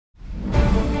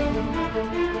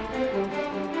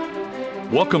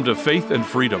Welcome to Faith and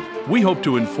Freedom. We hope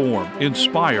to inform,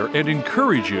 inspire, and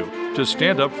encourage you to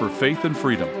stand up for faith and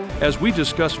freedom as we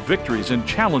discuss victories and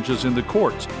challenges in the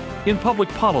courts, in public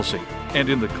policy, and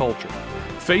in the culture.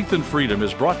 Faith and Freedom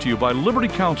is brought to you by Liberty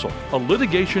Counsel, a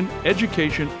litigation,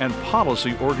 education, and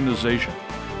policy organization.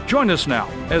 Join us now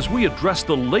as we address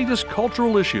the latest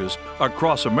cultural issues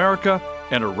across America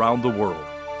and around the world.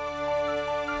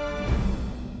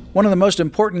 One of the most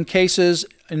important cases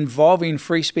involving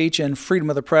free speech and freedom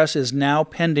of the press is now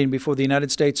pending before the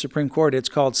United States Supreme Court. It's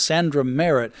called Sandra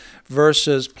Merritt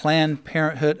versus Planned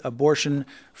Parenthood Abortion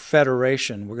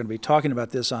Federation. We're going to be talking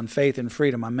about this on Faith and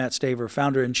Freedom. I'm Matt Staver,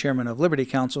 founder and chairman of Liberty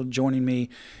Counsel. Joining me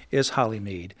is Holly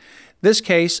Mead. This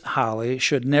case, Holly,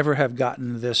 should never have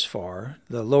gotten this far.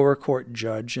 The lower court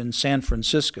judge in San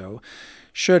Francisco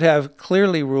should have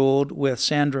clearly ruled with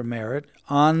Sandra Merritt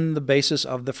on the basis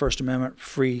of the First Amendment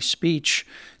free speech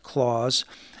clause.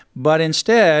 But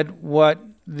instead, what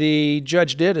the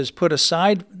judge did is put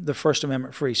aside the First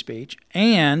Amendment free speech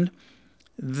and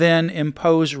then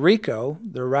impose RICO,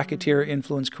 the Racketeer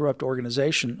Influence Corrupt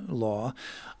Organization law,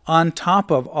 on top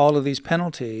of all of these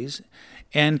penalties,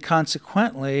 and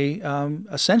consequently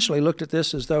essentially looked at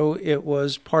this as though it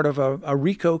was part of a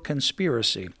RICO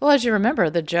conspiracy. Well, as you remember,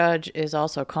 the judge is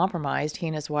also compromised. He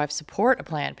and his wife support a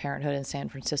Planned Parenthood in San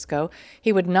Francisco.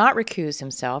 He would not recuse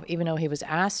himself, even though he was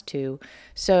asked to.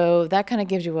 So that kind of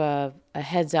gives you a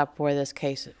heads up where this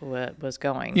case was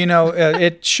going. You know,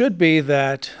 it should be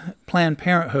that Planned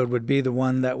Parenthood would be the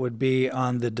one that would be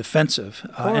on the defensive.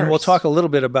 And we'll talk a little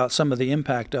bit about some of the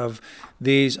impact of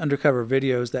these undercover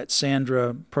videos that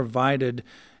Sandra provided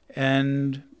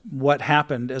and what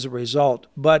happened as a result.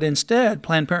 But instead,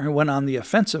 Planned Parenthood went on the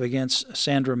offensive against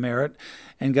Sandra Merritt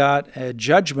and got a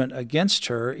judgment against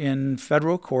her in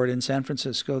federal court in San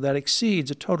Francisco that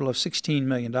exceeds a total of $16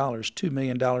 million, $2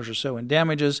 million or so in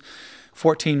damages,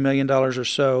 $14 million or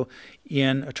so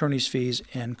in attorney's fees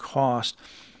and cost.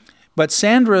 But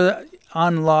Sandra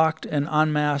unlocked and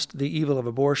unmasked the evil of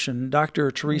abortion.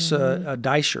 Dr. Teresa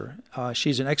Deisher,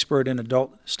 she's an expert in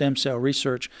adult stem cell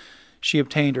research. She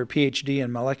obtained her PhD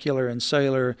in molecular and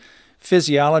cellular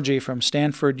physiology from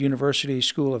Stanford University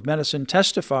School of Medicine,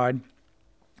 testified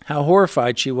how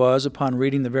horrified she was upon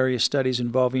reading the various studies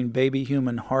involving baby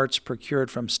human hearts procured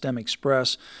from STEM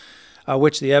Express,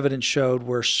 which the evidence showed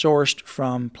were sourced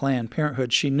from Planned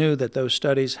Parenthood. She knew that those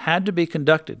studies had to be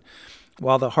conducted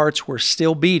while the hearts were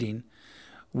still beating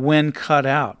when cut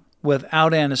out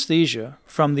without anesthesia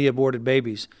from the aborted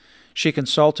babies. She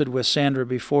consulted with Sandra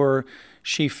before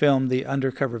she filmed the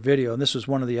undercover video, and this was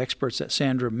one of the experts that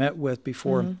Sandra met with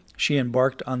before she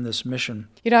embarked on this mission.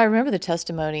 You know, I remember the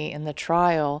testimony in the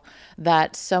trial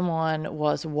that someone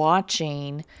was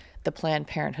watching the Planned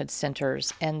Parenthood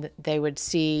centers, and they would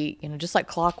see, you know, just like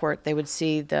clockwork, they would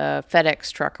see the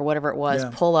FedEx truck or whatever it was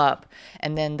pull up,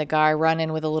 and then the guy run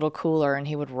in with a little cooler, and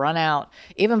he would run out,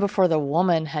 even before the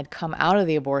woman had come out of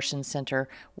the abortion center,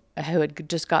 who had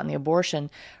just gotten the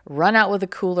abortion, run out with a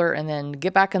cooler and then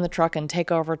get back in the truck and take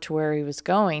over to where he was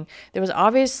going. There was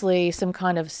obviously some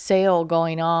kind of sale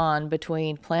going on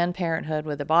between Planned Parenthood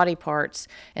with the body parts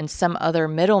and some other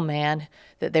middleman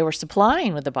that they were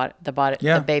supplying with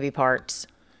the baby parts.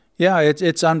 Yeah,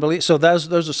 it's unbelievable. So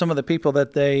those are some of the people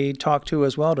that they talked to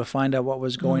as well to find out what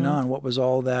was going on, what was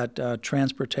all that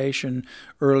transportation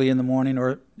early in the morning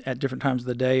or at different times of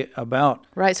the day about.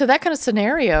 Right. So that kind of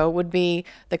scenario would be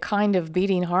the kind of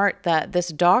beating heart that this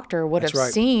doctor would have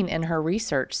seen in her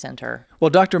research center.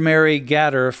 Well, Dr. Mary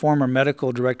Gatter, former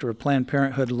medical director of Planned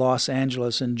Parenthood Los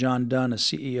Angeles, and John Dunn, a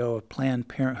CEO of Planned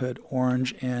Parenthood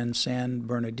Orange and San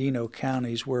Bernardino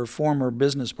counties, were former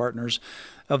business partners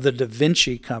of the Da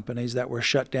Vinci companies that were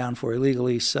shut down for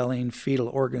illegally selling fetal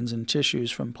organs and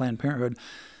tissues from Planned Parenthood.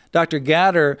 Dr.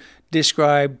 Gatter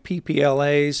described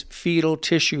PPLA's fetal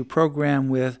tissue program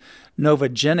with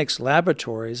Novogenics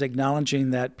Laboratories,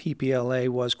 acknowledging that PPLA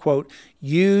was, quote,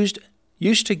 used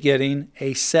to getting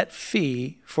a set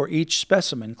fee for each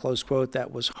specimen, close quote,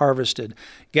 that was harvested.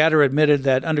 Gatter admitted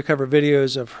that undercover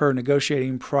videos of her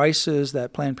negotiating prices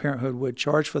that Planned Parenthood would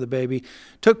charge for the baby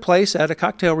took place at a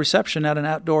cocktail reception at an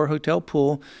outdoor hotel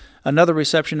pool, another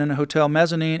reception in a hotel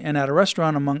mezzanine, and at a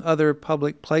restaurant, among other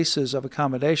public places of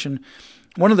accommodation.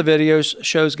 One of the videos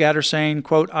shows Gatter saying,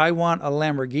 quote, I want a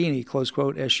Lamborghini, close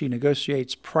quote, as she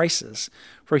negotiates prices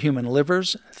for human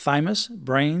livers, thymus,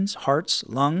 brains, hearts,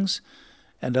 lungs,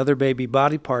 and other baby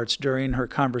body parts during her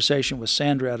conversation with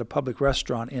Sandra at a public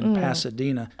restaurant in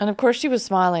Pasadena. And of course, she was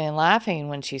smiling and laughing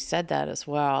when she said that as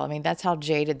well. I mean, that's how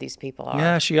jaded these people are.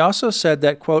 Yeah, she also said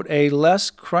that, quote, a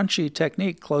less crunchy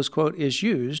technique, close quote, is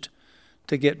used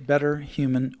to get better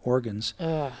human organs.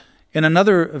 Ugh. In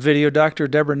another video, Dr.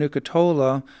 Deborah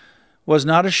Nucatola was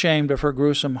not ashamed of her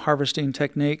gruesome harvesting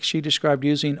technique. She described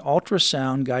using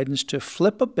ultrasound guidance to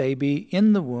flip a baby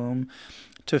in the womb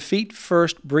to feet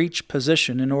first breech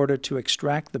position in order to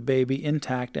extract the baby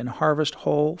intact and harvest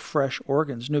whole, fresh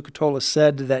organs. Nucatola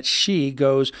said that she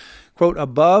goes, quote,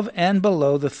 above and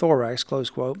below the thorax, close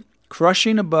quote,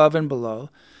 crushing above and below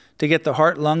to get the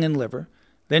heart, lung, and liver.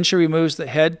 Then she removes the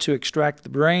head to extract the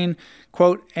brain,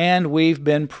 quote, and we've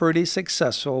been pretty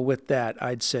successful with that,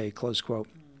 I'd say, close quote.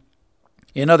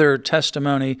 In other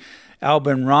testimony,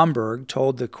 Alban Romberg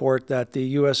told the court that the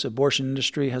U.S. abortion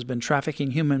industry has been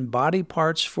trafficking human body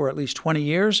parts for at least 20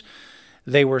 years.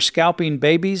 They were scalping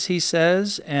babies, he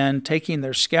says, and taking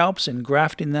their scalps and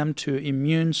grafting them to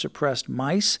immune-suppressed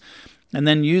mice, and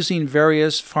then using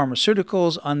various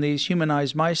pharmaceuticals on these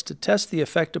humanized mice to test the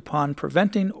effect upon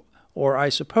preventing, or I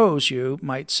suppose you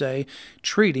might say,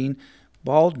 treating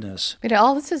baldness.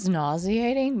 All this is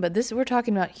nauseating, but we're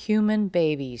talking about human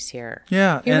babies here.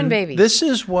 Yeah, human babies. This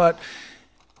is what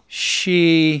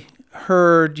she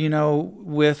heard,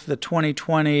 with the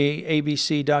 2020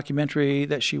 ABC documentary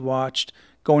that she watched,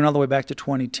 going all the way back to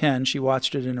 2010. She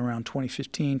watched it in around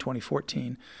 2015,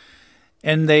 2014.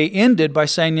 And they ended by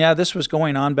saying, yeah, this was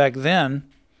going on back then.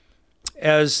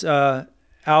 As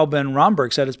Alban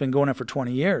Romberg said, it's been going on for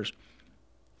 20 years.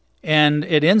 And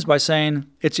it ends by saying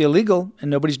it's illegal and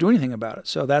nobody's doing anything about it.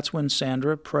 So that's when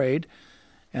Sandra prayed,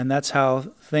 and that's how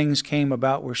things came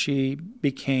about where she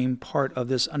became part of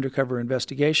this undercover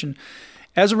investigation.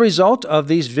 As a result of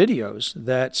these videos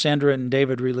that Sandra and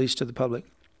David released to the public,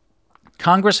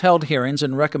 Congress held hearings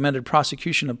and recommended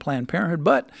prosecution of Planned Parenthood,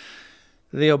 but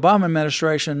the Obama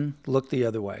administration looked the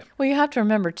other way. Well, you have to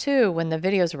remember, too, when the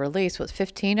videos were released, with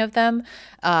 15 of them,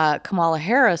 Kamala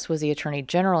Harris was the Attorney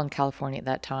General in California at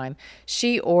that time.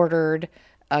 She ordered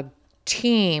a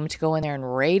team to go in there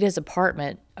and raid his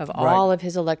apartment of all of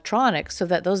his electronics so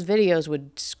that those videos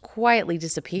would quietly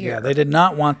disappear. Yeah, they did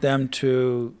not want them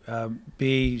to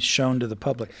be shown to the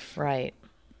public. Right.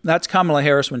 That's Kamala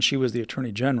Harris when she was the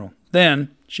Attorney General.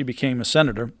 Then she became a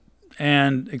senator.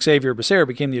 And Xavier Becerra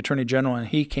became the Attorney General, and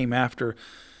he came after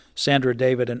Sandra,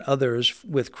 David, and others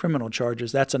with criminal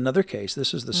charges. That's another case.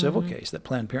 This is the civil case that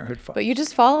Planned Parenthood filed. But you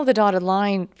just follow the dotted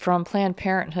line from Planned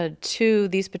Parenthood to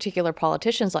these particular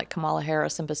politicians like Kamala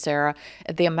Harris and Becerra,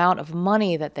 the amount of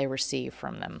money that they receive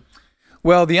from them.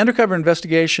 Well, the undercover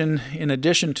investigation, in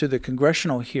addition to the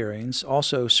congressional hearings,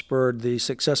 also spurred the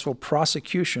successful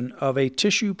prosecution of a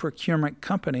tissue procurement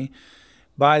company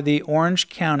by the Orange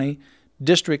County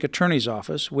District Attorney's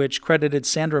Office, which credited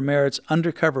Sandra Merritt's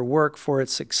undercover work for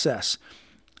its success.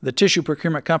 The tissue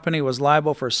procurement company was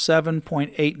liable for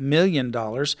 $7.8 million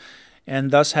and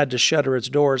thus had to shutter its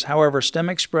doors. However, STEM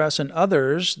Express and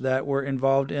others that were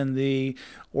involved in the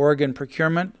Oregon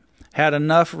procurement had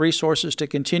enough resources to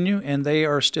continue, and they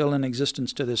are still in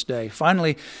existence to this day.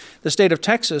 Finally, the state of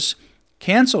Texas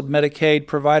canceled Medicaid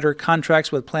provider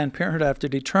contracts with Planned Parenthood after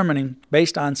determining,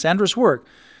 based on Sandra's work,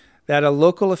 that a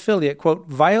local affiliate, quote,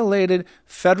 violated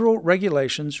federal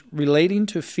regulations relating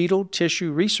to fetal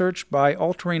tissue research by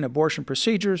altering abortion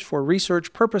procedures for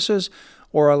research purposes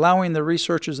or allowing the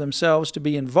researchers themselves to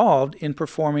be involved in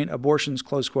performing abortions,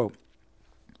 close quote.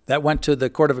 That went to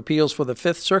the Court of Appeals for the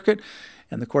Fifth Circuit,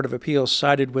 and the Court of Appeals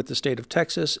sided with the state of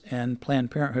Texas, and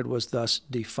Planned Parenthood was thus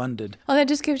defunded. Well, that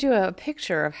just gives you a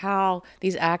picture of how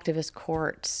these activist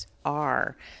courts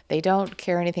are. They don't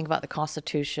care anything about the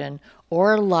Constitution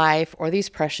or life or these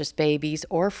precious babies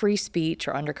or free speech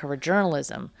or undercover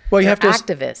journalism. Well, you They're have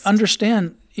to activists.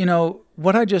 Understand,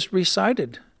 what I just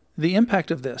recited, the impact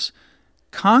of this.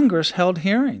 Congress held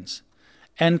hearings.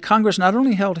 And Congress not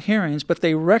only held hearings, but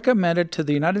they recommended to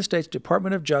the United States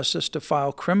Department of Justice to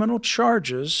file criminal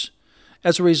charges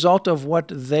as a result of what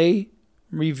they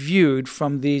reviewed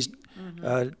from these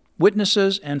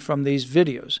witnesses and from these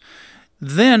videos.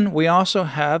 Then we also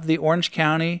have the Orange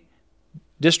County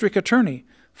District Attorney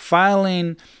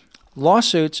filing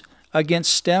lawsuits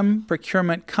against STEM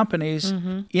procurement companies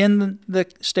in the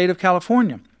state of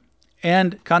California.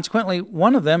 And consequently,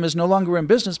 one of them is no longer in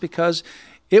business because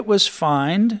it was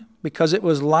fined, because it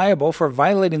was liable for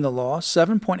violating the law,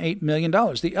 $7.8 million.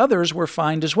 The others were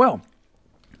fined as well,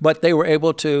 but they were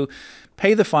able to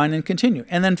pay the fine and continue.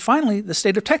 And then finally, the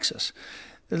state of Texas.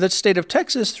 The state of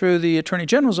Texas, through the Attorney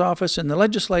General's office and the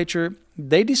legislature,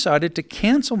 they decided to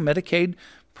cancel Medicaid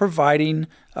providing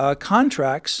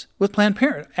contracts with Planned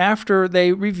Parenthood after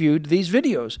they reviewed these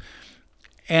videos.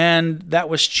 And that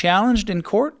was challenged in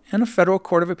court, and a federal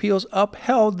court of appeals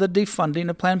upheld the defunding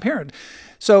of Planned Parenthood.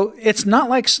 So it's not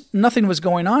like nothing was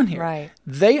going on here. Right.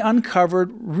 They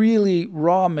uncovered really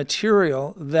raw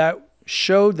material that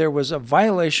showed there was a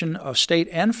violation of state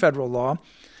and federal law,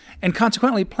 and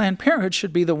consequently Planned Parenthood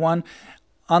should be the one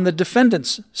on the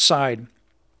defendant's side.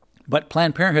 But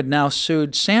Planned Parenthood now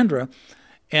sued Sandra,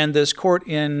 and this court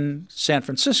in San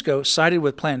Francisco sided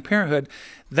with Planned Parenthood.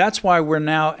 That's why we're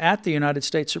now at the United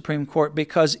States Supreme Court,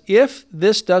 because if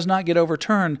this does not get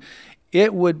overturned,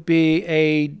 it would be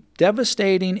a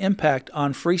devastating impact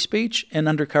on free speech and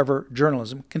undercover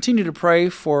journalism. Continue to pray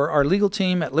for our legal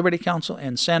team at Liberty Counsel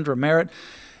and Sandra Merritt.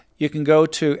 You can go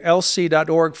to lc.org/Sandra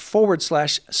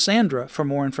for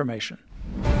more information.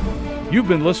 You've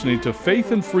been listening to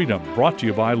Faith and Freedom, brought to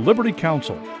you by Liberty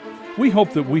Counsel. We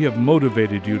hope that we have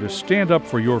motivated you to stand up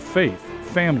for your faith,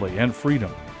 family, and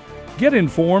freedom. Get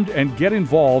informed and get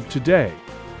involved today.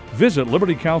 Visit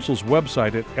Liberty Counsel's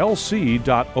website at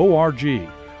lc.org.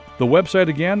 The website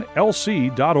again,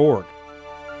 lc.org.